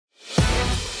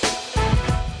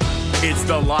It's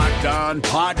the Locked On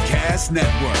Podcast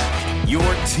Network, your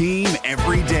team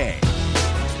every day.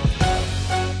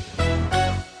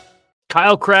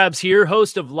 Kyle Krabs here,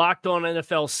 host of Locked On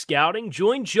NFL Scouting.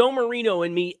 Join Joe Marino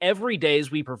and me every day as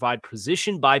we provide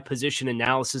position-by-position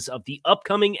analysis of the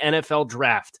upcoming NFL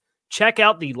Draft. Check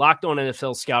out the Locked On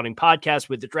NFL Scouting podcast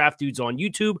with the Draft Dudes on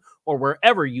YouTube or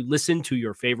wherever you listen to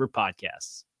your favorite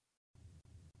podcasts.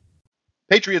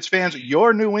 Patriots fans,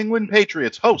 your New England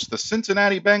Patriots host the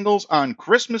Cincinnati Bengals on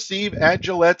Christmas Eve at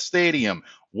Gillette Stadium.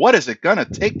 What is it going to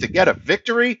take to get a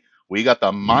victory? We got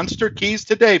the monster keys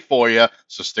today for you,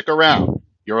 so stick around.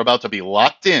 You're about to be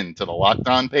locked in to the Locked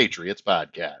On Patriots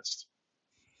podcast.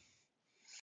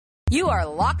 You are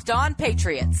Locked On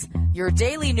Patriots, your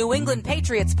daily New England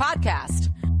Patriots podcast.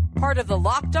 Part of the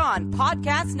Locked On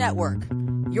Podcast Network,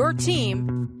 your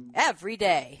team every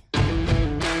day.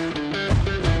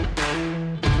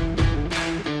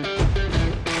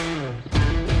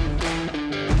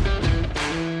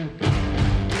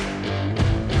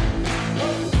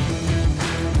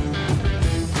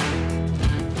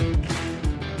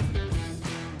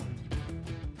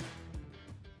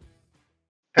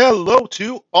 Hello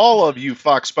to all of you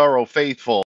Foxborough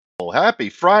faithful. Happy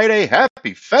Friday,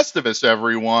 happy Festivus,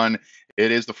 everyone.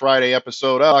 It is the Friday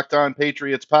episode of Locked On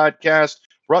Patriots podcast,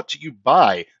 brought to you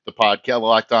by the podcast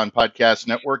Locked On Podcast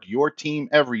Network, your team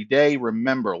every day.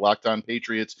 Remember, Locked On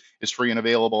Patriots is free and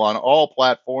available on all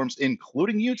platforms,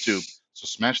 including YouTube. So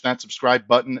smash that subscribe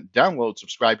button, download,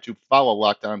 subscribe to, follow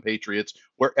Locked On Patriots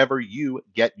wherever you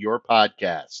get your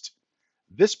podcast.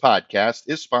 This podcast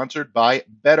is sponsored by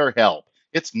BetterHelp.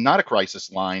 It's not a crisis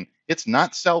line. It's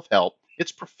not self-help.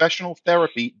 It's professional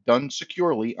therapy done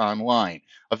securely online,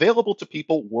 available to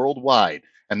people worldwide.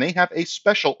 And they have a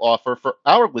special offer for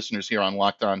our listeners here on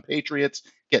Locked On Patriots.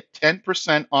 Get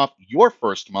 10% off your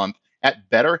first month at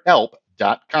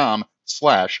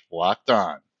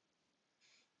betterhelp.com/lockedon.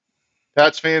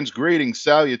 Pats fans, greetings,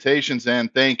 salutations,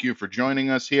 and thank you for joining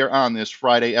us here on this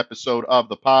Friday episode of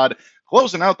the pod.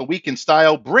 Closing out the week in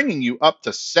style, bringing you up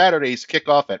to Saturday's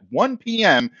kickoff at 1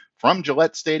 p.m. from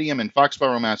Gillette Stadium in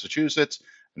Foxborough, Massachusetts.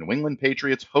 The New England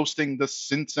Patriots hosting the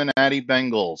Cincinnati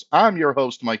Bengals. I'm your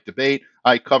host, Mike Debate.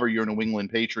 I cover your New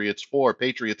England Patriots for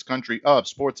Patriots Country of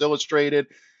Sports Illustrated.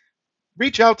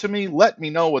 Reach out to me. Let me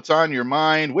know what's on your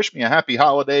mind. Wish me a happy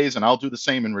holidays, and I'll do the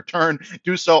same in return.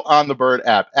 Do so on the Bird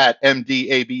app at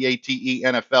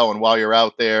MDABATENFL. And while you're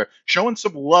out there showing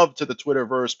some love to the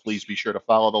Twitterverse, please be sure to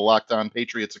follow the Locked On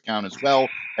Patriots account as well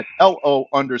at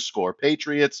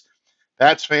LO_Patriots.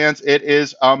 Pats fans, it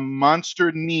is a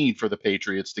monster need for the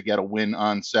Patriots to get a win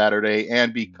on Saturday.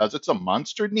 And because it's a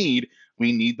monster need,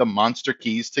 we need the monster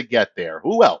keys to get there.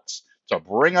 Who else to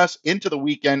bring us into the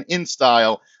weekend in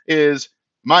style is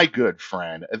my good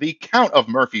friend, the Count of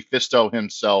Murphy Fisto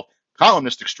himself,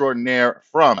 columnist extraordinaire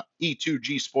from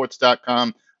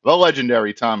E2Gsports.com, the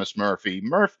legendary Thomas Murphy.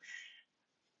 Murph,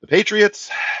 the Patriots,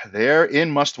 they're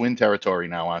in must-win territory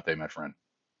now, aren't they, my friend?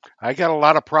 I got a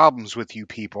lot of problems with you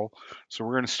people, so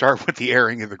we're going to start with the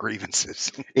airing of the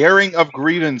grievances. Airing of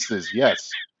grievances, yes.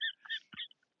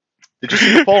 Did you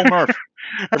see the poll, Murph?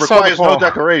 It requires no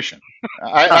decoration.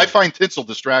 I find tinsel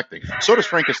distracting. So does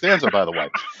Frank Costanza, by the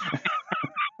way.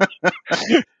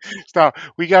 Stop.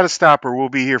 We got to stop or we'll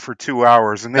be here for 2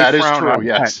 hours. And they that is frown true, on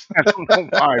yes. That. I don't know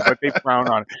why, but they frown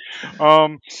on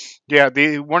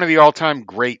it. One of the all-time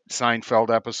great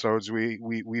Seinfeld episodes.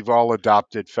 We've all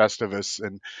adopted Festivus,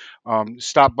 and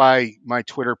stop by my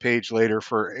Twitter page later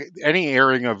for any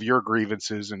airing of your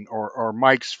grievances and or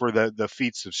Mike's for the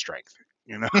feats of strength.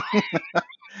 You know.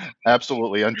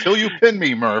 Absolutely. Until you pin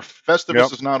me, Murph,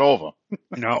 Festivus is not over.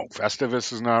 No,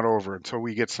 Festivus is not over until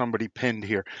we get somebody pinned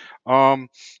here. We're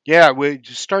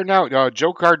just starting out.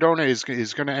 Joe Cardona is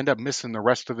going to end up missing the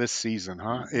rest of this season,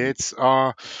 huh? It's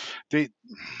a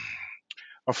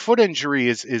foot injury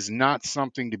is not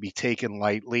something to be taken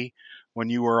lightly when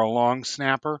you are a long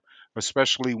snapper,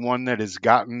 especially one that has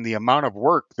gotten the amount of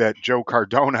work that Joe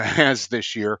Cardona has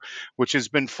this year, which has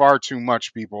been far too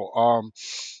much, people.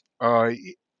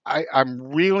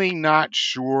 I'm really not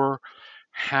sure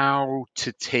how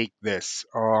to take this.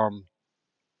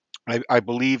 I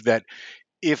believe that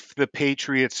if the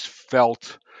Patriots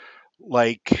felt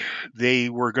like they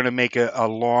were going to make a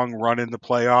long run in the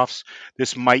playoffs,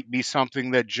 this might be something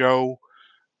that Joe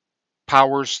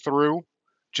powers through,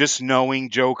 just knowing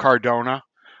Joe Cardona.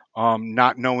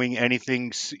 Not knowing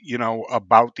anything,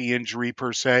 about the injury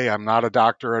per se. I'm not a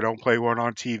doctor. I don't play one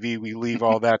on TV. We leave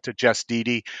all that to Jess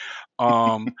Dede.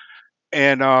 But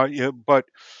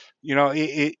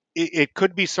it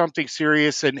could be something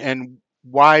serious, and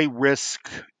why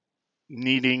risk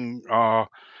needing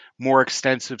more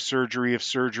extensive surgery if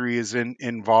surgery is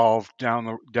involved down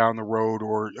the road,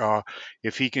 or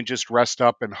if he can just rest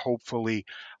up and hopefully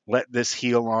let this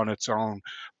heal on its own.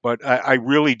 But I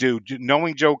really do,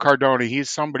 knowing Joe Cardona, he's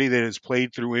somebody that has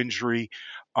played through injury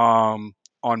on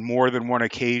more than one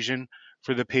occasion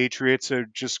for the Patriots. They're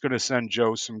just going to send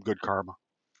Joe some good karma.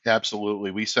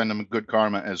 Absolutely. We send them good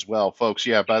karma as well. Folks,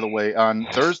 yeah, by the way, on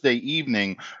Thursday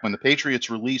evening, when the Patriots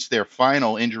released their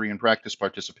final injury and practice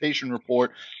participation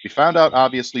report, we found out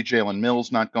obviously Jalen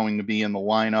Mills not going to be in the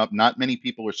lineup. Not many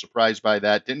people are surprised by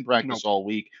that. Didn't practice Nope. all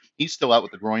week. He's still out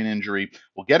with the groin injury.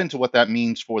 We'll get into what that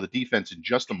means for the defense in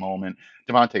just a moment.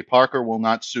 Devontae Parker will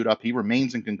not suit up. He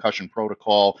remains in concussion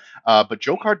protocol. But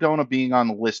Joe Cardona being on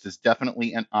the list is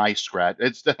definitely an eye scratch.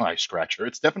 It's an eye scratcher.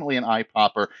 It's definitely an eye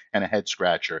popper and a head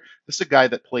scratcher. This is a guy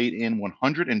that played in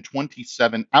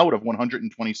 127 out of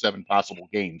 127 possible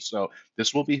games. So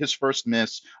this will be his first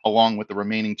miss, along with the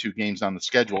remaining 2 games on the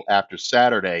schedule after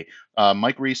Saturday.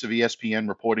 Mike Reese of ESPN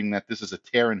reporting that this is a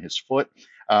tear in his foot.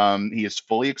 He is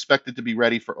fully expected to be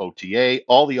ready for OTA,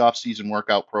 all the offseason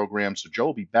workout programs. So Joe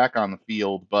will be back on the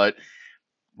field, but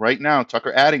right now,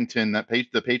 Tucker Addington,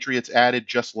 the Patriots added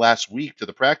just last week to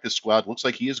the practice squad, looks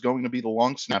like he is going to be the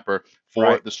long snapper for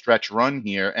Right. the stretch run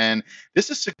here. And this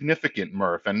is significant,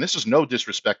 Murph. And this is no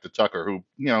disrespect to Tucker, who,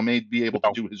 may be able to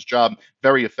No. do his job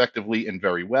very effectively and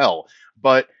very well.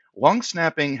 But long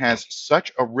snapping has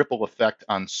such a ripple effect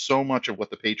on so much of what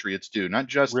the Patriots do, not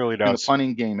just Really in the does.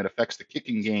 punting game, it affects the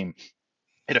kicking game.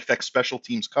 It affects special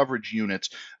teams coverage units,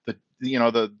 the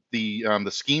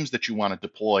schemes that you want to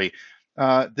deploy.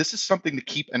 This is something to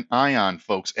keep an eye on,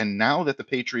 folks. And now that the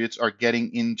Patriots are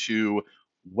getting into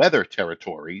weather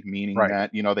territory, meaning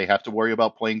Right. that they have to worry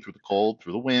about playing through the cold,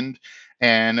 through the wind,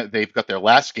 and they've got their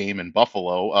last game in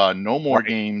Buffalo. No more Right.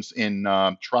 games in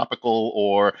tropical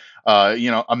or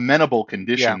amenable Yeah.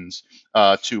 conditions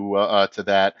to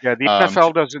that. Yeah. The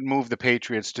NFL doesn't move the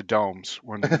Patriots to domes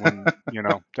when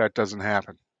that doesn't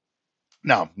happen.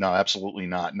 No, absolutely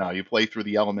not. No, you play through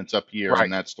the elements up here, Right.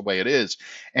 and that's the way it is.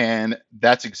 And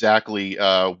that's exactly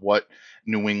what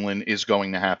New England is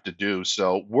going to have to do.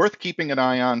 So, worth keeping an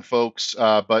eye on, folks.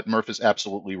 But Murph is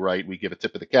absolutely right. We give a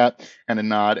tip of the cap and a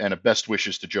nod and a best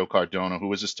wishes to Joe Cardona,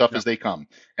 who is as tough Yeah. as they come.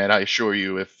 And I assure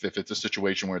you, if it's a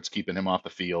situation where it's keeping him off the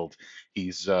field,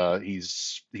 he's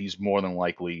more than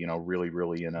likely,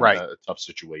 really in Right. a tough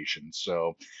situation.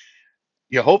 So,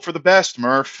 you hope for the best,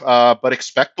 Murph, but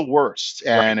expect the worst.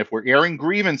 Right. And if we're airing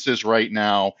grievances right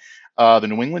now, the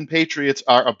New England Patriots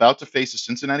are about to face a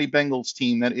Cincinnati Bengals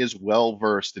team that is well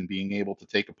versed in being able to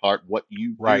take apart what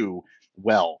you Right. do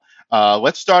well.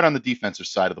 Let's start on the defensive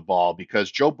side of the ball,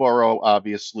 because Joe Burrow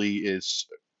obviously is,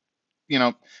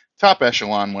 top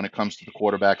echelon when it comes to the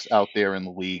quarterbacks out there in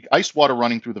the league. Ice water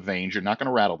running through the veins. You're not going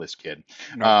to rattle this kid.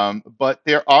 No. But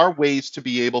there are ways to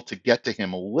be able to get to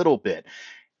him a little bit.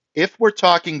 If we're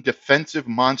talking defensive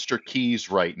monster keys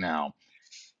right now,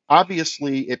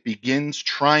 obviously it begins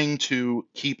trying to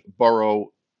keep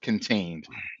Burrow contained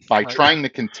by Right. trying to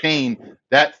contain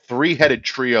that 3-headed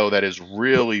trio that is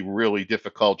really, really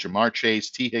difficult. Jamar Chase,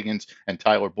 T. Higgins, and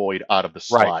Tyler Boyd out of the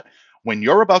Right. slot. When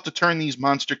you're about to turn these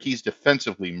monster keys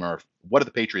defensively, Murph, what do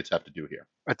the Patriots have to do here?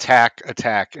 Attack,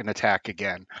 and attack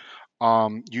again.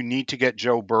 You need to get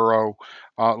Joe Burrow.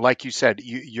 Like you said,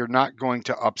 you're not going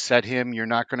to upset him.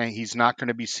 He's not going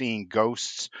to be seeing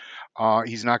ghosts.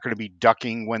 He's not going to be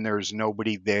ducking when there's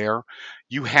nobody there.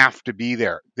 You have to be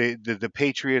there. The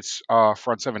Patriots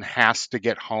front seven has to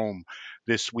get home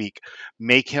this week.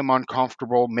 Make him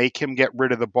uncomfortable. Make him get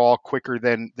rid of the ball quicker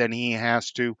than he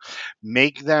has to.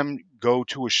 Make them go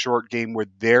to a short game where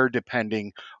they're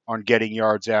depending on getting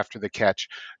yards after the catch.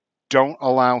 Don't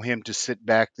allow him to sit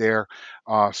back there,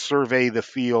 survey the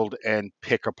field, and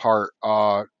pick apart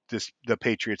the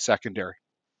Patriots secondary.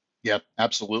 Yep,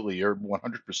 absolutely. You're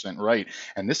 100% right.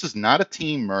 And this is not a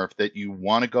team, Murph, that you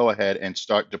want to go ahead and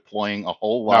start deploying a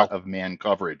whole No, lot of man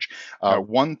coverage. no,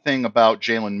 One thing about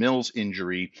Jalen Mills'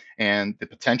 injury and the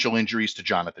potential injuries to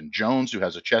Jonathan Jones, who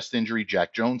has a chest injury,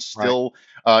 Jack Jones right, still,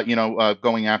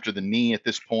 going after the knee at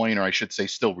this point, or I should say,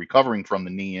 still recovering from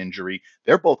the knee injury.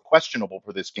 They're both questionable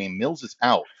for this game. Mills is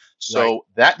out. right. So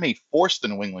that may force the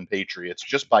New England Patriots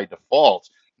just by default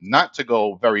not to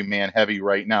go very man heavy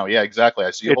right now. Yeah, exactly.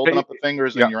 I see you It, holding it, up the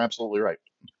fingers, yeah, and you're absolutely right.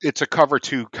 it's a cover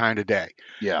two kind of day.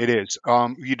 Yeah. It is.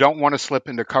 You don't want to slip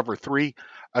into cover three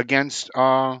against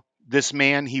this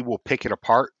man. He will pick it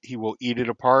apart. He will eat it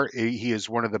apart. He is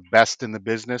one of the best in the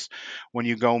business. When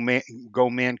you go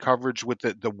man coverage with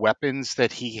the weapons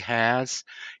that he has,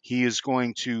 he's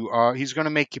going to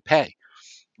make you pay.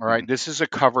 All right, Mhm. this is a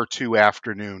cover two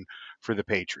afternoon for the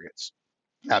Patriots.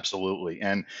 Absolutely.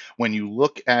 And when you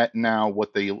look at now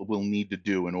what they will need to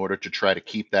do in order to try to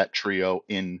keep that trio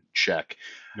in check,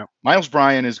 Yep. Miles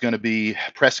Bryan is going to be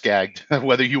press gagged,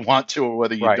 whether you want to or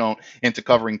whether you Right. don't, into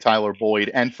covering Tyler Boyd.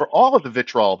 And for all of the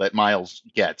vitriol that Miles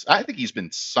gets, I think he's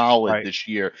been solid Right. this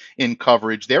year in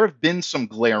coverage. There have been some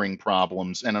glaring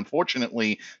problems, and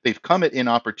unfortunately, they've come at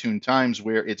inopportune times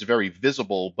where it's very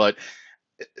visible. But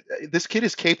this kid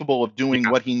is capable of doing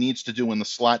Yeah. what he needs to do in the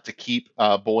slot to keep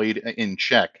Boyd in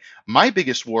check. My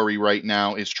biggest worry right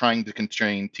now is trying to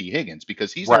constrain T. Higgins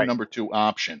because he's their Right. number 2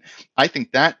 option. I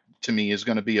think that to me is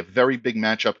going to be a very big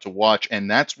matchup to watch, and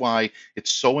that's why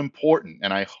it's so important.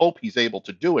 And I hope he's able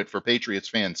to do it for Patriots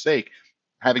fans' sake,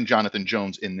 having Jonathan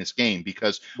Jones in this game,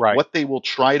 because Right. what they will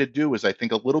try to do is, I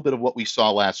think, a little bit of what we saw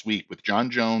last week with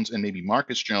John Jones and maybe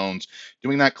Marcus Jones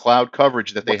doing that cloud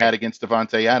coverage that they Right. had against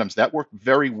Devontae Adams. That worked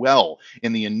very well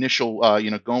in the initial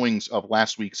goings of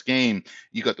last week's game.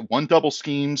 You got the one double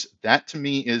schemes. That to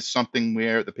me is something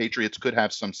where the Patriots could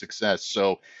have some success.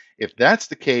 So if that's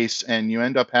the case and you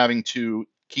end up having to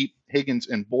keep Higgins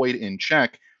and Boyd in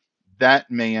check,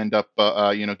 that may end up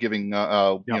giving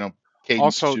Yep.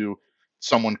 cadence Also, to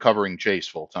someone covering Chase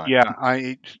full time. yeah,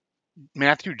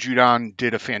 Matthew Judon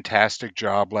did a fantastic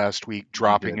job last week, He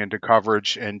dropping did. into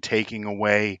coverage and taking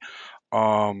away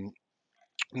um,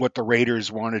 what the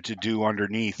Raiders wanted to do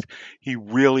underneath. He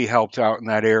really helped out in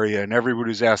that area, and everybody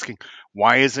was asking,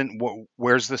 why isn't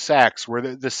where's the sacks? Where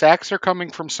the sacks are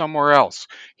coming from somewhere else.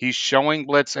 He's showing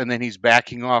blitz and then he's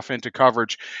backing off into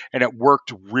coverage, and it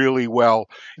worked really well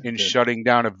in Did. shutting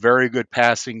down a very good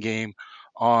passing game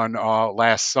on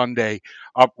last Sunday,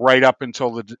 right up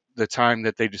until the time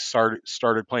that they just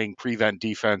started playing prevent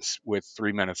defense with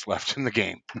 3 minutes left in the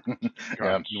game.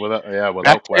 Without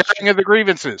Back to question. airing of the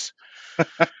grievances.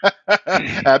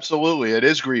 Absolutely, it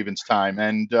is grievance time,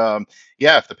 and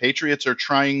if the Patriots are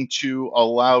trying to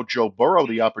allow Joe Burrow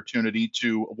the opportunity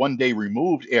to one day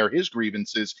air his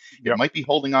grievances, it Yep. might be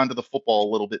holding on to the football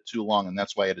a little bit too long, and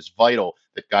that's why it is vital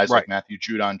that guys Right. like Matthew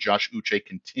Judon, Josh Uche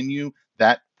continue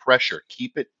that pressure,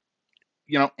 keep it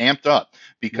amped up,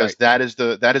 because Right.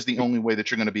 that is the only way that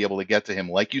you're going to be able to get to him.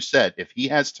 Like you said, if he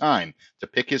has time to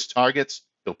pick his targets,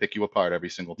 he'll pick you apart every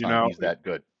single time. He's that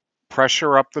good.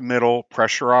 Pressure up the middle,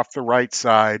 pressure off the right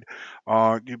side.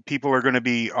 People are going to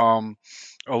be a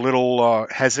little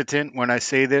hesitant when I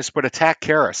say this, but attack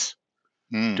Karras.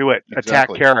 Do it. Attack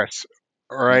Exactly. Karras.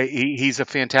 All Yep. right. He's a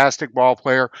fantastic ball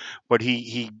player, but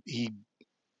he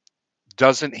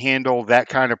doesn't handle that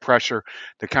kind of pressure,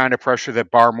 the kind of pressure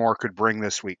that Barmore could bring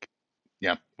this week.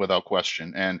 Yeah, without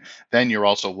question. And then you're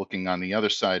also looking on the other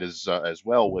side as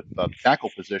well with the tackle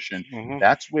position. Mm-hmm.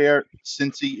 That's where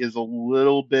Cincy is a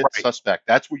little bit Right. suspect.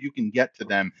 That's where you can get to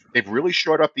them. They've really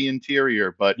shored up the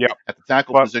interior, but Yep. at the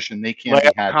tackle But position, they can be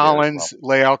had there as well.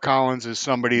 Lael Collins is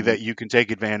somebody Mhm. that you can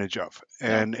take advantage of.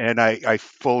 And I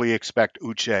fully expect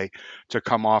Uche to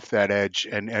come off that edge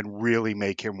and really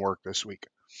make him work this week.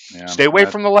 Yeah, Stay away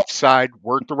from the left side,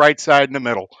 work the right side in the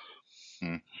middle.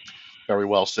 Very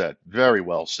well said. Very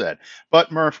well said.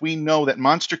 But, Murph, we know that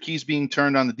monster keys being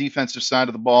turned on the defensive side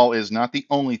of the ball is not the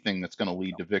only thing that's going to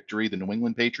lead to victory. The New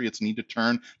England Patriots need to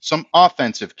turn some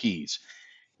offensive keys.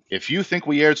 If you think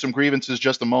we aired some grievances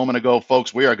just a moment ago,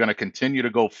 folks, we are going to continue to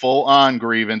go full on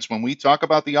grievance when we talk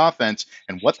about the offense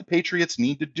and what the Patriots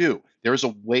need to do. There is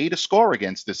a way to score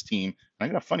against this team. I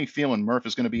got a funny feeling Murph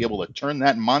is going to be able to turn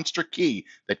that monster key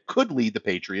that could lead the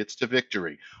Patriots to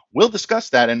victory. We'll discuss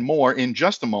that and more in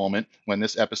just a moment when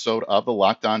this episode of the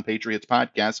Locked On Patriots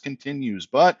podcast continues.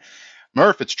 But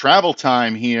Murph, it's travel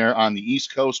time here on the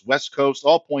East Coast, West Coast,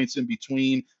 all points in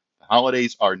between. The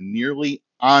holidays are nearly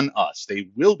on us. They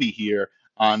will be here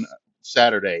on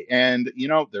Saturday. And,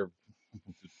 they're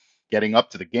getting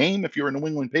up to the game. If you're a New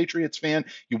England Patriots fan,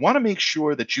 you want to make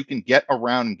sure that you can get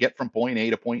around and get from point A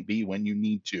to point B when you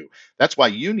need to. That's why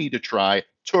you need to try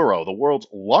Turo, the world's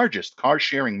largest car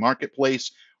sharing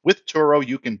marketplace. With Turo,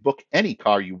 you can book any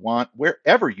car you want,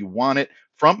 wherever you want it,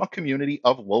 from a community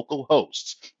of local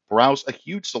hosts. Browse a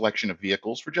huge selection of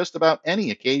vehicles for just about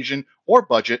any occasion or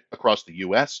budget across the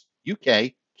US,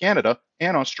 UK, Canada,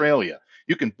 and Australia.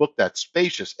 You can book that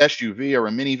spacious SUV or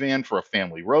a minivan for a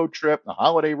family road trip, a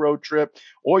holiday road trip,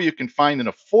 or you can find an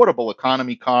affordable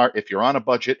economy car if you're on a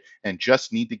budget and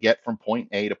just need to get from point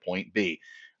A to point B.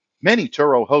 Many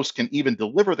Turo hosts can even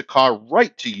deliver the car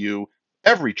right to you.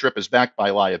 Every trip is backed by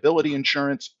liability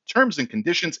insurance. Terms and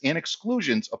conditions and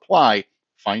exclusions apply.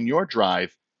 Find your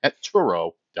drive at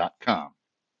Turo.com.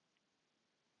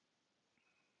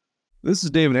 This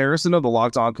is David Harrison of the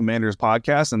Locked On Commanders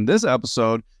podcast, and this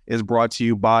episode is brought to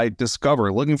you by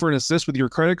Discover. Looking for an assist with your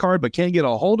credit card but can't get a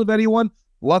hold of anyone?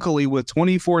 Luckily, with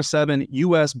 24/7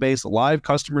 US-based live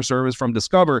customer service from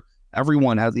Discover,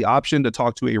 everyone has the option to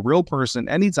talk to a real person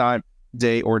anytime,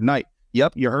 day or night.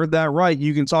 Yep, you heard that right.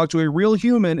 You can talk to a real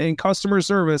human in customer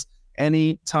service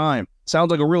anytime.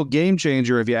 Sounds like a real game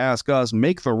changer if you ask us.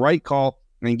 Make the right call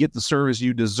and get the service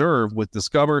you deserve with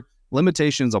Discover.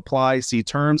 Limitations apply. See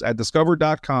terms at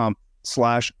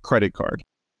discover.com/credit card.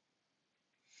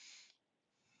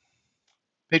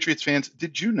 Patriots fans,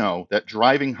 did you know that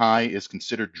driving high is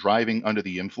considered driving under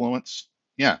the influence?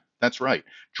 Yeah, that's right.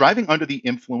 Driving under the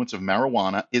influence of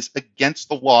marijuana is against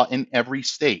the law in every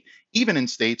state, even in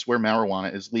states where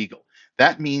marijuana is legal.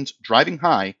 That means driving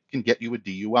high can get you a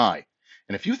DUI.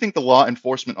 And if you think the law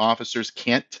enforcement officers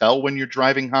can't tell when you're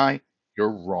driving high,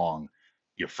 you're wrong.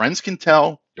 Your friends can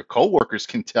tell, your coworkers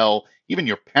can tell, even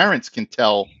your parents can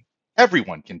tell.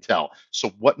 Everyone can tell.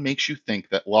 So, what makes you think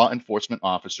that law enforcement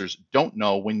officers don't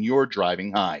know when you're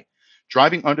driving high?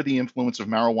 Driving under the influence of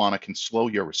marijuana can slow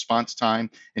your response time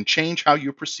and change how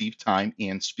you perceive time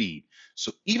and speed.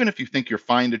 So, even if you think you're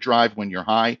fine to drive when you're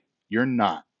high, you're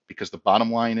not. Because the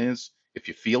bottom line is, if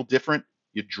you feel different,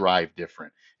 you drive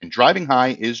different. And driving high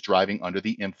is driving under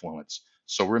the influence.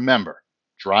 So, remember,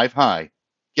 drive high,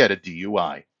 get a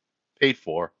DUI. Paid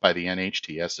for by the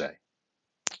NHTSA.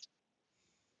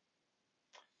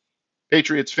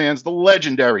 Patriots fans, the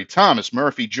legendary Thomas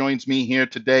Murphy joins me here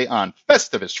today on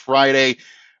Festivus Friday,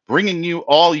 bringing you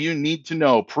all you need to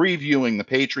know, previewing the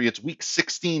Patriots' Week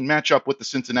 16 matchup with the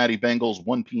Cincinnati Bengals,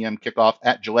 1 p.m. kickoff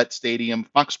at Gillette Stadium,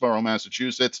 Foxborough,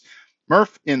 Massachusetts.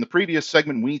 Murph, in the previous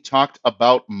segment, we talked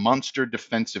about monster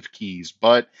defensive keys,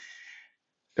 but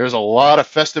there's a lot of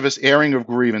Festivus airing of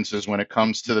grievances when it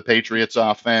comes to the Patriots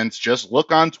offense. Just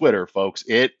look on Twitter, folks.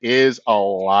 It is a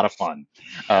lot of fun.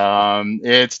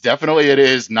 It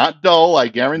is not dull. I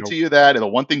guarantee you that. And the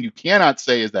one thing you cannot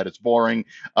say is that it's boring.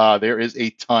 There is a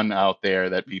ton out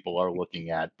there that people are looking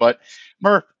at. But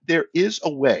Murph, there is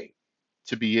a way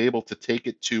to be able to take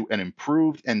it to an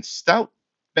improved and stout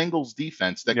Bengals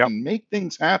defense that can make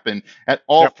things happen at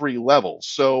all three levels.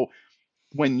 So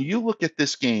when you look at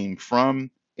this game from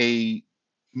a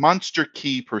monster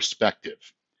key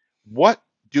perspective, what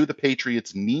do the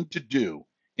Patriots need to do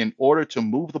in order to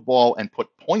move the ball and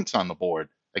put points on the board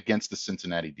against the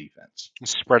Cincinnati defense?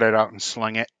 Spread it out and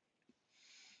sling it.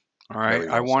 All right. Very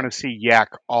well I want to said. see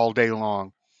Yak all day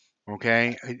long.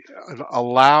 Okay.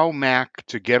 Allow Mac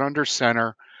to get under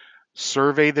center,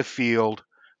 survey the field,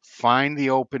 find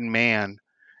the open man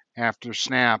after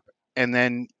snap, and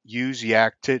then use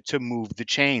Yak to move the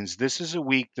chains. This is a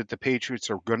week that the Patriots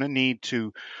are going to need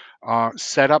to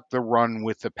set up the run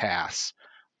with the pass.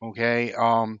 Okay.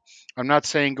 I'm not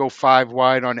saying go 5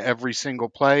 wide on every single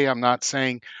play. I'm not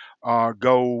saying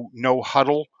go no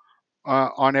huddle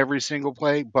on every single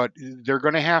play, but they're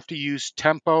going to have to use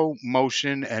tempo,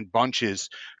 motion, and bunches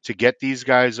to get these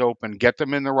guys open, get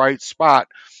them in the right spot.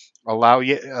 Allow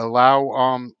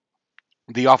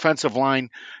the offensive line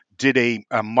did a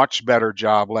much better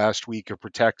job last week of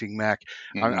protecting Mac.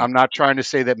 I'm not trying to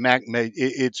say that Mac.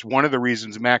 It's one of the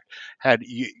reasons Mac had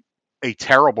a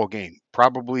terrible game,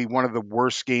 probably one of the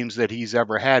worst games that he's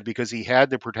ever had, because he had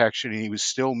the protection and he was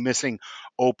still missing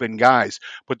open guys.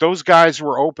 But those guys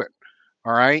were open.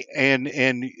 All right. And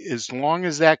as long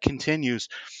as that continues,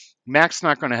 Mac's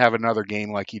not going to have another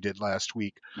game like he did last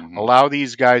week. Allow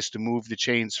these guys to move the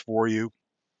chains for you.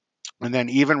 And then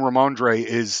even Ramondre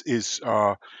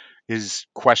is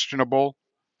questionable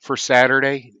for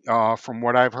Saturday, from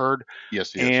what I've heard.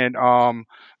 Yes, he is. And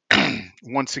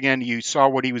once again, you saw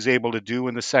what he was able to do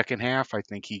in the second half. I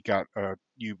think he got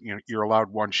you're allowed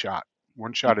one shot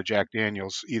of Jack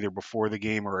Daniels either before the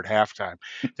game or at halftime.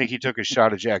 I think he took a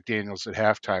shot of Jack Daniels at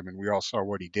halftime, and we all saw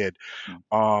what he did.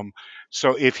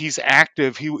 So if he's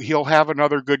active, he'll have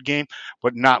another good game,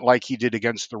 but not like he did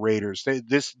against the Raiders.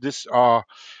 This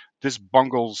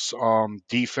Bengals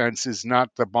defense is not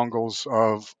the Bengals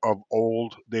of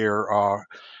old. They're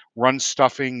run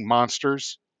stuffing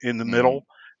monsters in the middle,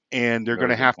 and they're going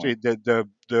to have to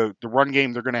the run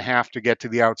game. They're going to have to get to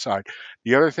the outside.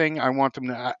 The other thing I want them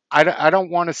to, I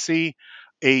don't want to see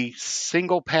a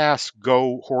single pass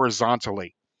go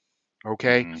horizontally.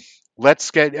 Okay.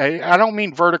 Let's get, I don't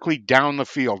mean vertically down the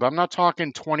field. I'm not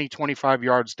talking 20, 25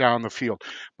 yards down the field,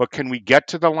 but can we get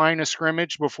to the line of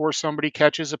scrimmage before somebody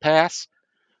catches a pass?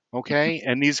 Okay.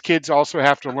 And these kids also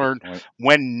have to learn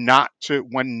when not to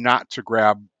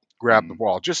grab the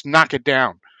ball. Just knock it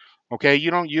down. Okay. You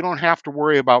don't have to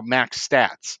worry about max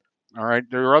stats. All right.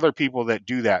 There are other people that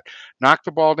do that. Knock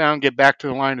the ball down, get back to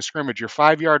the line of scrimmage. You're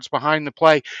 5 yards behind the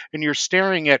play and you're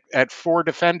staring at 4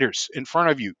 defenders in front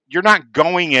of you. You're not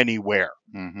going anywhere.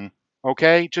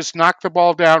 Okay, just knock the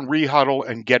ball down, rehuddle,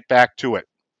 and get back to it.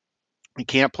 You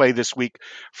can't play this week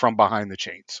from behind the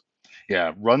chains.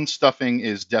 Yeah, run stuffing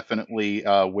is definitely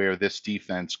where this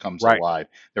defense comes Right. alive.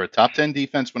 They're a top 10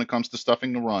 defense when it comes to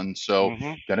stuffing the run, so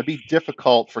Mm-hmm. going to be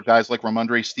difficult for guys like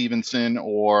Ramondre Stevenson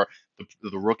or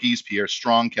the rookies, Pierre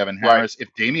Strong, Kevin Right. Harris.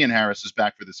 If Damian Harris is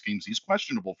back for this game, he's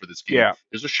questionable for this game. Yeah.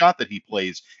 There's a shot that he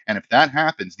plays, and if that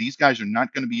happens, these guys are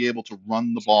not going to be able to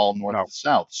run the ball north No. to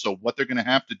south. So what they're going to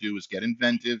have to do is get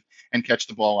inventive and catch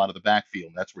the ball out of the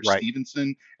backfield. That's where Right.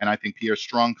 Stevenson and I think Pierre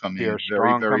Strong come Pierre in very,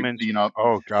 Strong come very, in.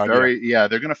 Oh God, yeah. yeah,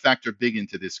 they're going to factor big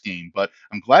into this game. But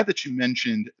I'm glad that you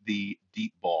mentioned the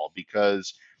deep ball,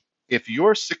 because if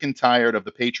you're sick and tired of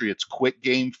the Patriots quick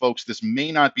game, folks, this may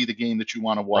not be the game that you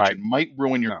want to watch. Right. It might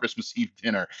ruin your No. Christmas Eve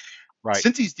dinner. Right.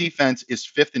 Cincy's defense is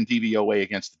fifth in DVOA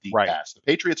against the deep Right. pass. The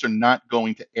Patriots are not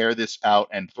going to air this out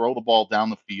and throw the ball down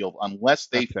the field unless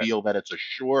they That's it. feel that it's a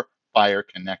surefire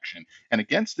connection. And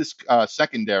against this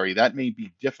secondary, that may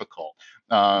be difficult.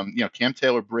 Cam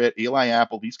Taylor-Britt, Eli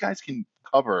Apple, these guys can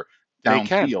cover They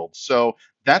can. downfield. So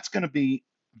that's going to be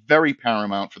very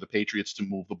paramount for the Patriots to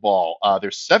move the ball.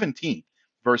 They're 17th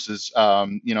versus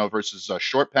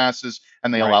short passes,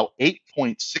 and they Right. allow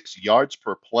 8.6 yards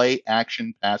per play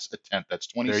action pass attempt. That's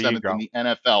There you 27th go. in the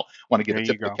NFL. Want to give There a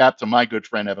you tip of the go. cap to my good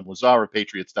friend Evan Lazar of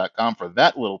Patriots.com for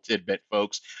that little tidbit,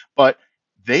 folks. But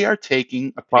they are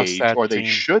taking a Plus page, that or they team.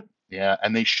 should,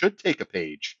 and they should take a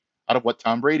page out of what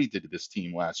Tom Brady did to this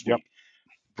team last Yep. week.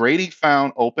 Brady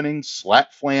found openings,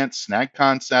 slat flants, snag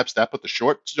concepts that put the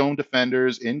short zone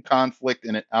defenders in conflict,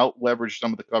 and it out leveraged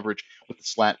some of the coverage with the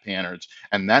slat panners.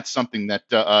 And that's something that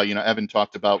Evan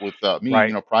talked about with me,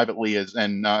 Right. privately,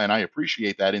 and I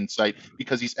appreciate that insight,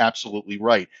 because he's absolutely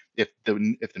right. If the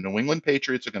New England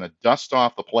Patriots are going to dust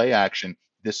off the play action,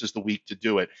 this is the week to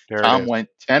do it. There it Tom is. went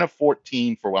 10 of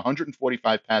 14 for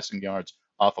 145 passing yards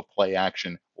off of play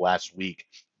action last week.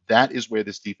 That is where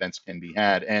this defense can be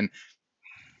had. And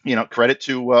credit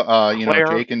to Claire.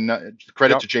 Jake and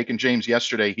to Jake and James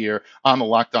yesterday here on the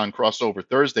Locked On crossover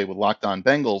Thursday with Locked On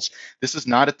Bengals. This is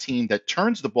not a team that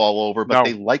turns the ball over, but No.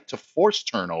 they like to force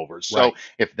turnovers. So Right.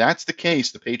 if that's the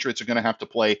case, the Patriots are going to have to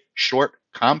play short,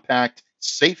 compact,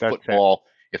 safe That's football.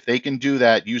 If they can do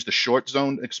that, use the short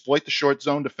zone, exploit the short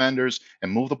zone defenders,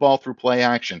 and move the ball through play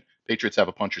action, Patriots have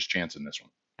a puncher's chance in this one.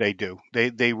 They do.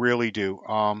 They really do.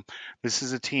 This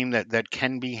is a team that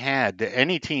can be had.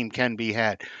 Any team can be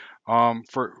had.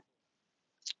 For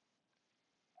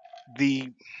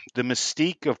the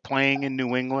mystique of playing in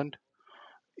New England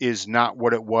is not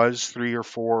what it was 3 or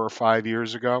 4 or 5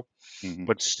 years ago. Mm-hmm.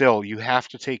 But still, you have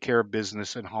to take care of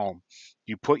business at home.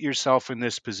 You put yourself in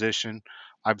this position.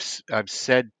 I've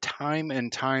said time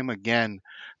and time again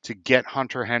to get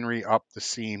Hunter Henry up the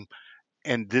seam,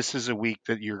 and this is a week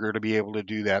that you're going to be able to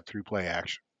do that through play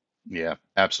action. Yeah,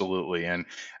 absolutely. And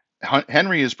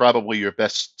Henry is probably your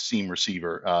best seam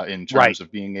receiver in terms Right.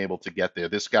 of being able to get there.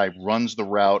 This guy runs the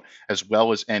route as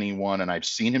well as anyone, and I've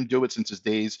seen him do it since his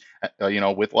days,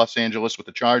 with Los Angeles, with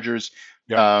the Chargers.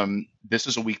 Yep. This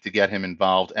is a week to get him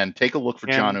involved, and take a look for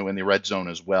And- Jonnu in the red zone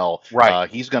as well. Right.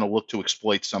 He's going to look to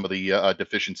exploit some of the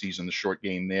deficiencies in the short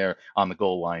game there on the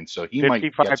goal line, so he might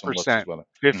get some looks as well.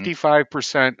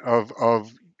 55%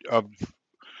 of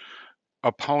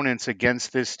opponents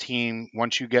against this team,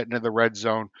 once you get into the red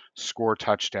zone, score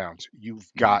touchdowns. You've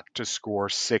got to score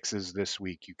sixes this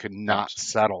week. You cannot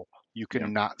settle. You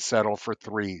cannot settle for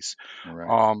threes.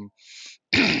 Right.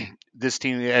 This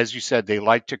team, as you said, they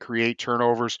like to create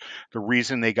turnovers. The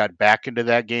reason they got back into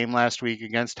that game last week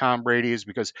against Tom Brady is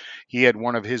because he had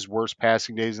one of his worst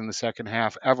passing days in the second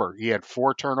half ever. He had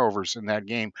 4 turnovers in that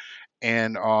game.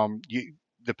 And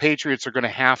the Patriots are going to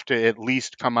have to at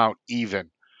least come out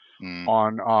even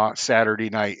on Saturday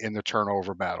night in the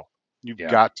turnover battle. You've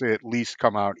got to at least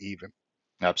come out even.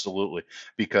 Absolutely.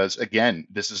 Because, again,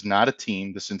 this is not a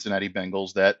team, the Cincinnati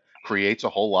Bengals, that creates a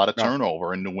whole lot of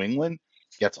turnover. And New England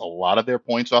gets a lot of their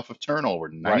points off of turnover.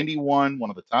 91, one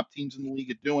of the top teams in the league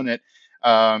at doing it.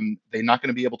 They're not going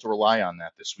to be able to rely on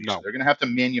that this week. No. So they're going to have to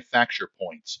manufacture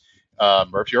points.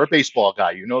 Murph, you're a baseball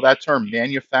guy. You know that term,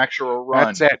 manufacture a run.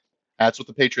 That's it. That's what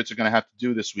the Patriots are going to have to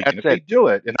do this week. That's and if they do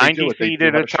it, 90 feet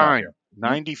at a time. Here.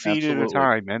 90 feet Absolutely. at a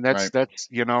time. And that's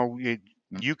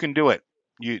you can do it.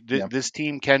 This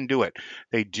team can do it.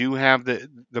 They do have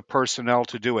the personnel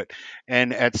to do it.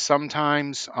 And at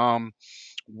sometimes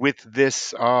with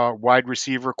this wide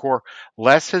receiver core,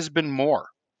 less has been more.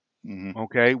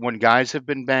 Okay, when guys have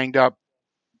been banged up,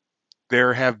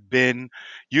 there have been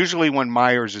usually when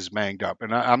Myers is banged up,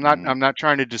 and I'm not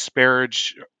trying to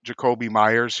disparage Jacoby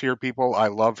Myers here, people. I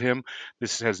love him.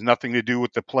 This has nothing to do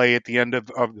with the play at the end of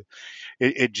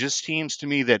It just seems to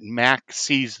me that Mac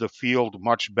sees the field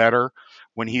much better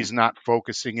when he's not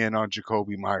focusing in on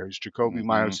Jacoby Myers. Jacoby Mm-hmm.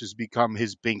 Myers has become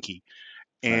his binky,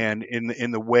 Right. and in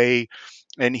the way,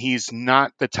 and he's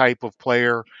not the type of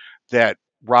player that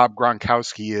Rob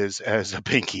Gronkowski is as a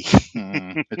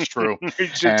binky. It's true.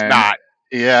 He's just And not.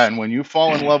 yeah, and when you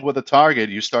fall in love with a target,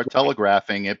 you start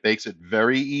telegraphing. It makes it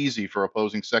very easy for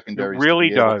opposing It secondaries to really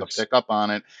be able to does. pick up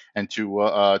on it and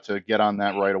to get on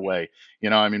that right away.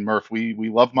 I mean, Murph, we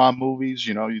love mob movies.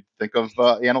 You think of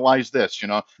Analyze This.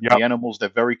 The Yep. animals, they're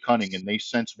very cunning and they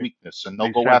sense weakness and they'll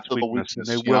They go sense after the weakness, and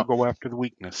they weakness. will go after the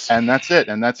weakness. And that's it.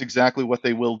 And that's exactly what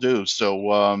they will do.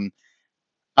 So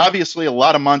obviously, a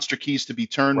lot of monster keys to be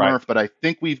turned, Right. Murph, but I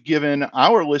think we've given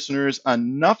our listeners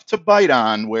enough to bite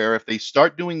on where if they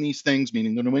start doing these things,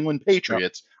 meaning the New England Yep.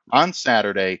 Patriots, on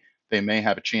Saturday, they may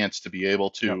have a chance to be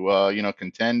able Yep. to,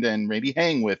 contend and maybe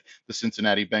hang with the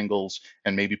Cincinnati Bengals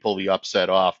and maybe pull the upset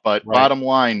off. But Right. bottom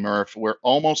line, Murph, we're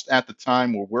almost at the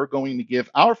time where we're going to give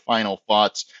our final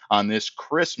thoughts on this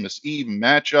Christmas Eve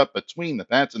matchup between the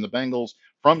Pats and the Bengals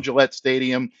from Gillette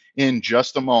Stadium in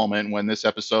just a moment when this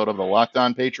episode of the Locked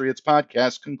On Patriots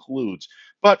podcast concludes.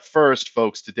 But first,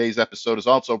 folks, today's episode is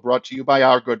also brought to you by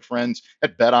our good friends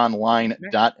at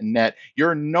betonline.net,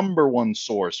 your number one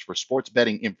source for sports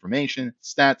betting information,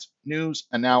 stats, news,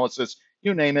 analysis,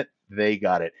 you name it, they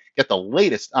got it. Get the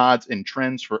latest odds and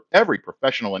trends for every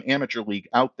professional and amateur league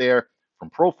out there, from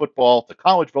pro football to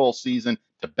college bowl season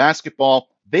to basketball.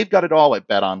 They've got it all at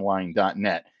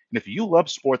betonline.net. And if you love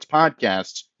sports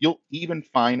podcasts, you'll even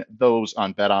find those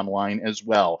on BetOnline as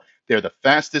well. They're the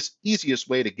fastest, easiest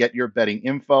way to get your betting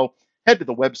info. Head to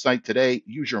the website today.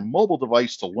 Use your mobile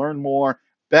device to learn more.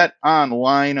 Bet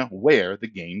Online, where the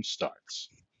game starts.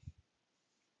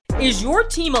 Is your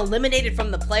team eliminated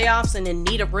from the playoffs and in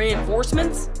need of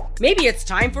reinforcements? Maybe it's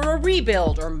time for a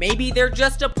rebuild, or maybe they're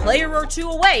just a player or two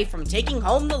away from taking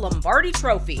home the Lombardi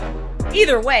Trophy.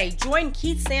 Either way, join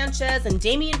Keith Sanchez and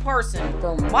Damian Parson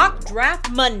for Mock Draft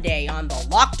Monday on the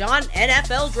Locked On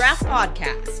NFL Draft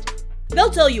Podcast. They'll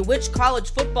tell you which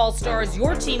college football stars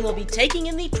your team will be taking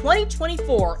in the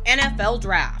 2024 NFL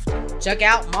Draft. Check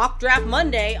out Mock Draft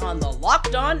Monday on the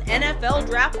Locked On NFL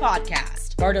Draft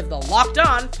Podcast, part of the Locked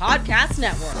On Podcast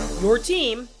Network, your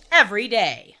team every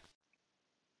day.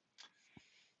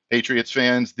 Patriots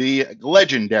fans, the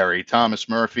legendary Thomas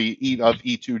Murphy of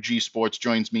E2G Sports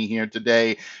joins me here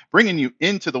today, bringing you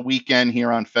into the weekend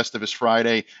here on Festivus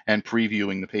Friday and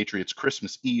previewing the Patriots'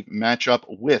 Christmas Eve matchup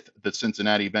with the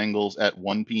Cincinnati Bengals at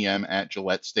 1 p.m. at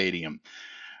Gillette Stadium.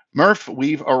 Murph,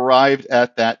 we've arrived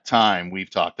at that time. We've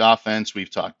talked offense,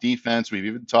 we've talked defense, we've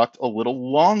even talked a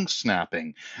little long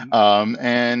snapping.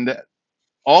 And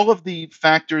all of the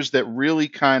factors that really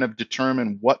kind of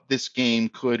determine what this game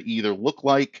could either look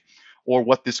like or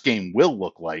what this game will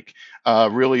look like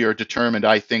really are determined,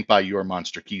 I think, by your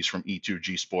monster keys from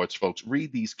E2G Sports, folks.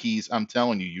 Read these keys. I'm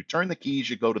telling you, you turn the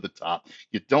keys, you go to the top.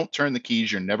 You don't turn the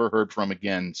keys, you're never heard from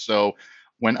again. So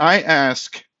when I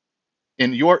ask,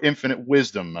 in your infinite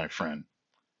wisdom, my friend,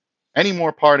 any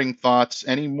more parting thoughts,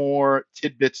 any more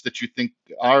tidbits that you think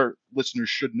our listeners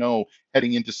should know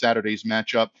heading into Saturday's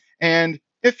matchup? And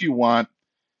if you want,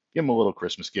 give them a little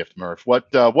Christmas gift, Murph.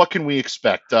 What can we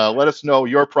expect? Let us know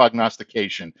your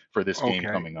prognostication for this game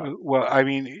coming up. Well, I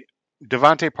mean,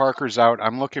 Devontae Parker's out.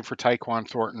 I'm looking for Tyquan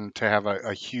Thornton to have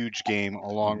a huge game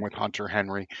along with Hunter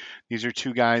Henry. These are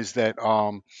two guys that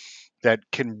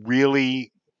can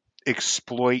really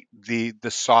exploit the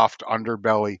soft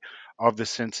underbelly of the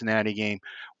Cincinnati game.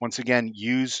 Once again,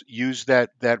 use that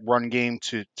run game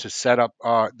to set up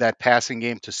that passing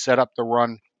game to set up the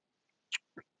run.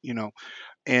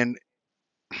 And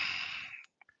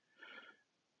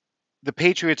the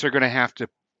Patriots are going to have to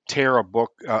tear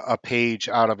a page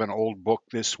out of an old book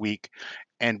this week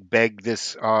and beg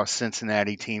this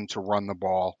Cincinnati team to run the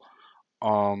ball.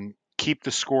 Keep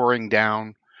the scoring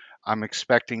down. I'm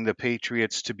expecting the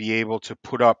Patriots to be able to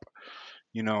put up,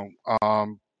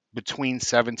 between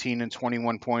 17 and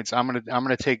 21 points. I'm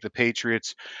gonna take the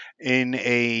Patriots in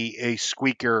a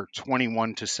squeaker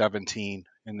 21-17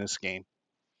 in this game.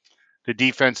 The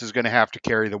defense is going to have to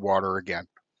carry the water again.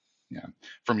 Yeah.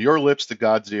 From your lips to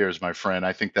God's ears, my friend.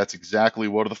 I think that's exactly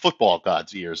what are the football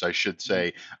God's ears, I should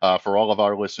say, for all of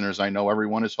our listeners. I know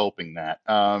everyone is hoping that.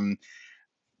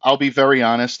 I'll be very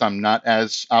honest. I'm not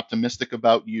as optimistic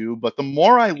about you, but the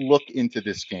more I look into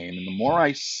this game and the more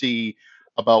I see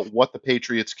about what the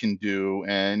Patriots can do,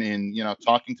 and in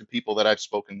talking to people that I've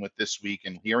spoken with this week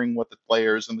and hearing what the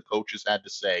players and the coaches had to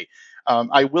say,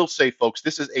 I will say, folks,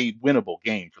 this is a winnable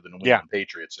game for the New Yeah. England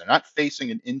Patriots. They're not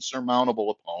facing an insurmountable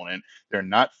opponent. They're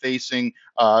not facing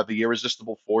the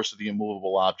irresistible force of the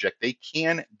immovable object. They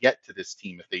can get to this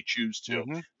team if they choose to.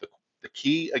 Hmm. The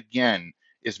key again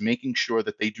is making sure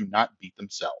that they do not beat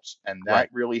themselves, and that Right.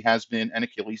 really has been an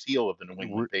Achilles heel of the New Re-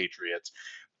 England Patriots.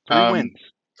 Three Um, wins.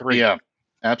 Three. yeah,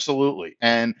 absolutely.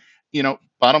 And,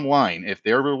 bottom line, if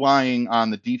they're relying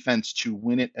on the defense to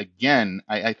win it again,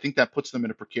 I think that puts them in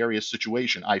a precarious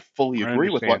situation. I fully I agree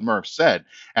with what understand. Murph said.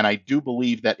 And I do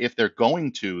believe that if they're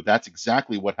going to, that's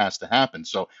exactly what has to happen.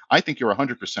 So I think you're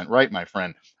 100% right, my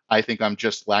friend. I think I'm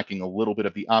just lacking a little bit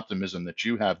of the optimism that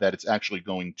you have that it's actually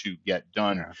going to get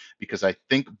done, Yeah. because I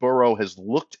think Burrow has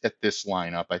looked at this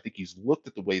lineup. I think he's looked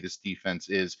at the way this defense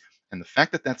is, and the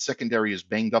fact that that secondary is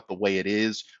banged up the way it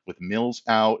is, with Mills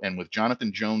out and with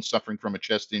Jonathan Jones suffering from a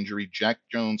chest injury, Jack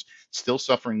Jones still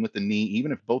suffering with the knee,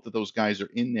 even if both of those guys are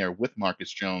in there with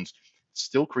Marcus Jones,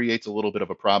 still creates a little bit of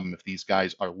a problem if these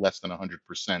guys are less than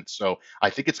 100%. So I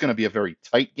think it's going to be a very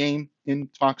tight game in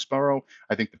Foxborough.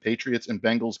 I think the Patriots and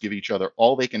Bengals give each other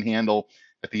all they can handle.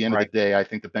 At the end of the Right. day, I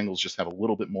think the Bengals just have a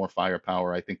little bit more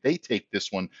firepower. I think they take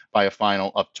this one by a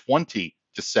final of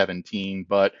 20-17.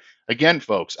 But again,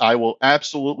 folks, I will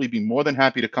absolutely be more than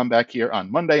happy to come back here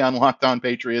on Monday on Locked On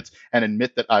Patriots and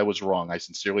admit that I was wrong. I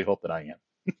sincerely hope that I am.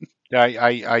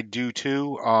 I do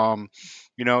too.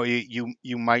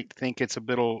 You might think it's a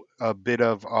bit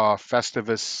of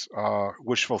Festivus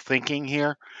wishful thinking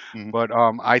here, Mhm. but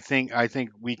I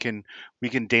think we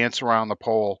can dance around the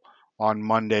pole on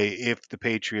Monday if the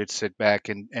Patriots sit back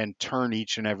and turn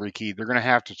each and every key. They're going to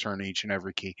have to turn each and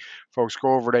every key. Folks,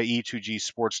 go over to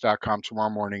e2gsports.com tomorrow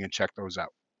morning and check those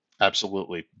out.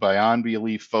 Absolutely. Beyond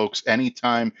belief, folks,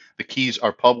 anytime the keys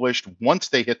are published, once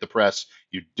they hit the press,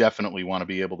 you definitely want to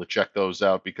be able to check those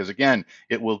out, because, again,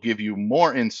 it will give you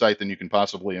more insight than you can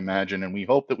possibly imagine. And we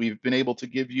hope that we've been able to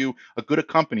give you a good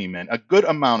accompaniment, a good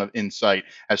amount of insight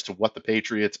as to what the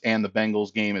Patriots and the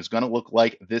Bengals game is going to look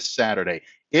like this Saturday.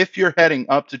 If you're heading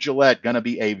up to Gillette, going to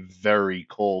be a very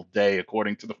cold day,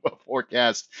 according to the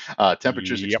forecast.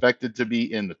 Temperatures Yep. expected to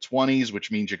be in the 20s,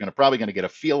 which means you're probably going to get a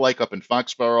feel like up in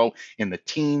Foxborough in the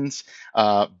teens.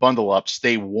 Bundle up,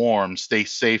 stay warm, stay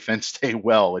safe, and stay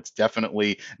well. It's definitely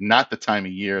not the time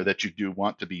of year that you do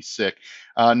want to be sick.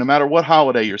 No matter what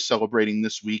holiday you're celebrating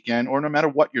this weekend, or no matter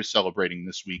what you're celebrating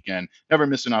this weekend, never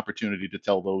miss an opportunity to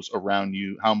tell those around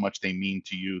you how much they mean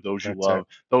to you, those you That's it. love,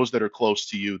 those that are close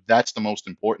to you. That's the most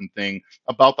important thing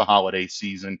about the holiday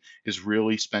season, is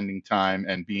really spending time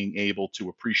and being able to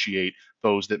appreciate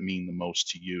those that mean the most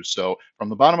to you. So, from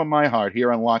the bottom of my heart,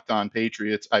 here on Locked On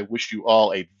Patriots, I wish you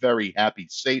all a very happy,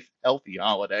 safe, healthy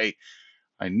holiday.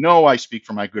 I know I speak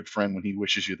for my good friend when he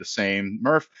wishes you the same.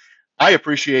 Murph, I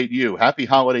appreciate you. Happy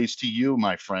holidays to you,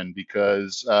 my friend,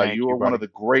 because Thank you you, are one of buddy.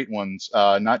 the great ones,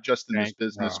 not just in this Thank.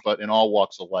 business, but in all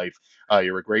walks of life.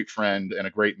 You're a great friend and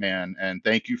a great man. And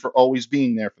thank you for always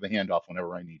being there for the handoff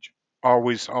whenever I need you.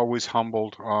 Always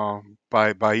humbled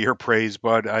by your praise,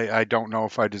 bud. I don't know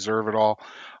if I deserve it all.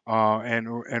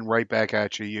 And right back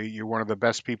at you. You're one of the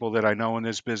best people that I know in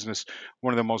this business.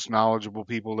 One of the most knowledgeable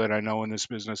people that I know in this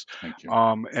business. Thank you.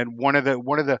 And one of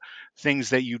the things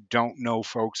that you don't know,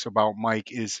 folks, about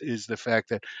Mike is the fact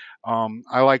that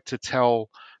I like to tell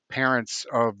parents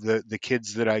of the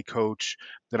kids that I coach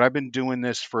that I've been doing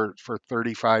this for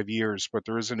 35 years, but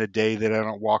there isn't a day that I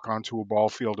don't walk onto a ball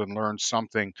field and learn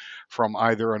something from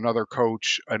either another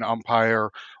coach, an umpire,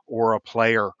 or a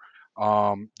player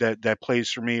that plays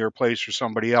for me or plays for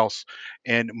somebody else.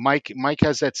 And Mike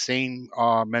has that same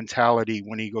mentality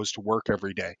when he goes to work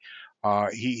every day.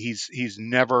 He's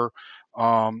never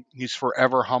he's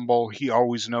forever humble. He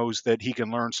always knows that he can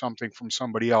learn something from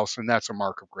somebody else, and that's a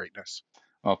mark of greatness.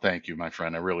 Oh, thank you, my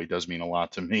friend. It really does mean a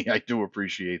lot to me. I do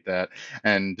appreciate that,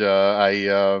 and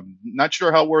not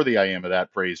sure how worthy I am of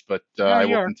that praise, but No, I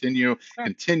will you're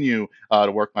continue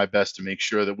to work my best to make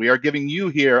sure that we are giving you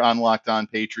here on Locked On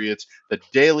Patriots the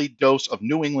daily dose of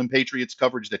New England Patriots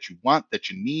coverage that you want, that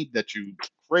you need, that you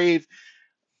crave.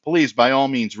 Please, by all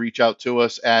means, reach out to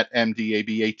us at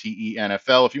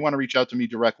MDABATENFL if you want to reach out to me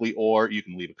directly, or you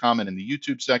can leave a comment in the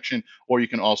YouTube section, or you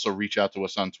can also reach out to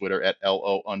us on Twitter at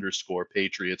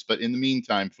LO_Patriots. But in the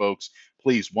meantime, folks,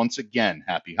 please, once again,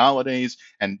 happy holidays.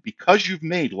 And because you've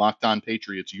made Locked On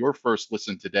Patriots your first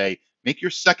listen today, make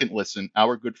your second listen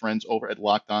our good friends over at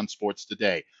Locked On Sports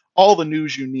Today. All the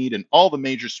news you need and all the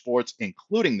major sports,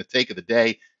 including the take of the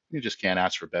day. You just can't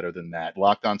ask for better than that.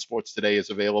 Locked On Sports Today is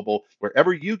available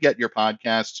wherever you get your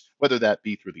podcasts, whether that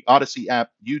be through the Odyssey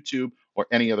app, YouTube, or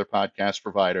any other podcast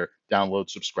provider. Download,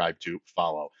 subscribe to,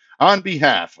 follow. On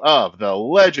behalf of the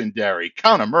legendary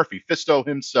Conor Murphy Fisto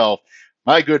himself,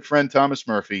 my good friend Thomas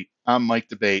Murphy, I'm Mike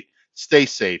Debate. Stay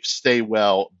safe, stay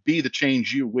well, be the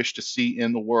change you wish to see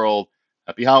in the world.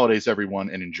 Happy holidays, everyone,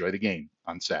 and enjoy the game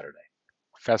on Saturday.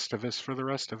 Festivus for the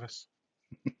rest of us.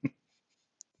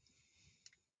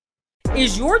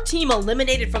 Is your team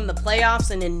eliminated from the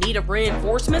playoffs and in need of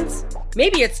reinforcements?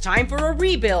 Maybe it's time for a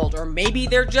rebuild, or maybe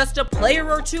they're just a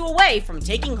player or two away from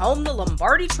taking home the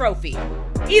Lombardi Trophy.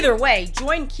 Either way,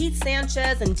 join Keith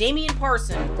Sanchez and Damian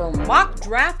Parson for Mock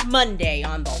Draft Monday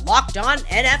on the Locked On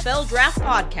NFL Draft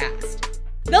Podcast.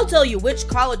 They'll tell you which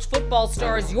college football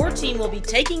stars your team will be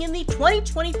taking in the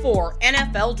 2024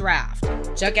 NFL Draft.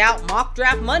 Check out Mock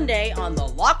Draft Monday on the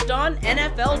Locked On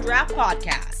NFL Draft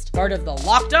Podcast, part of the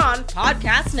Locked On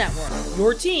Podcast Network,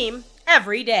 your team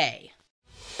every day.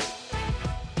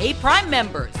 Hey, Prime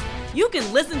members, you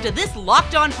can listen to this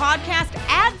Locked On podcast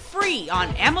ad-free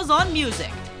on Amazon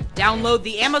Music. Download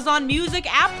the Amazon Music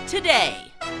app today.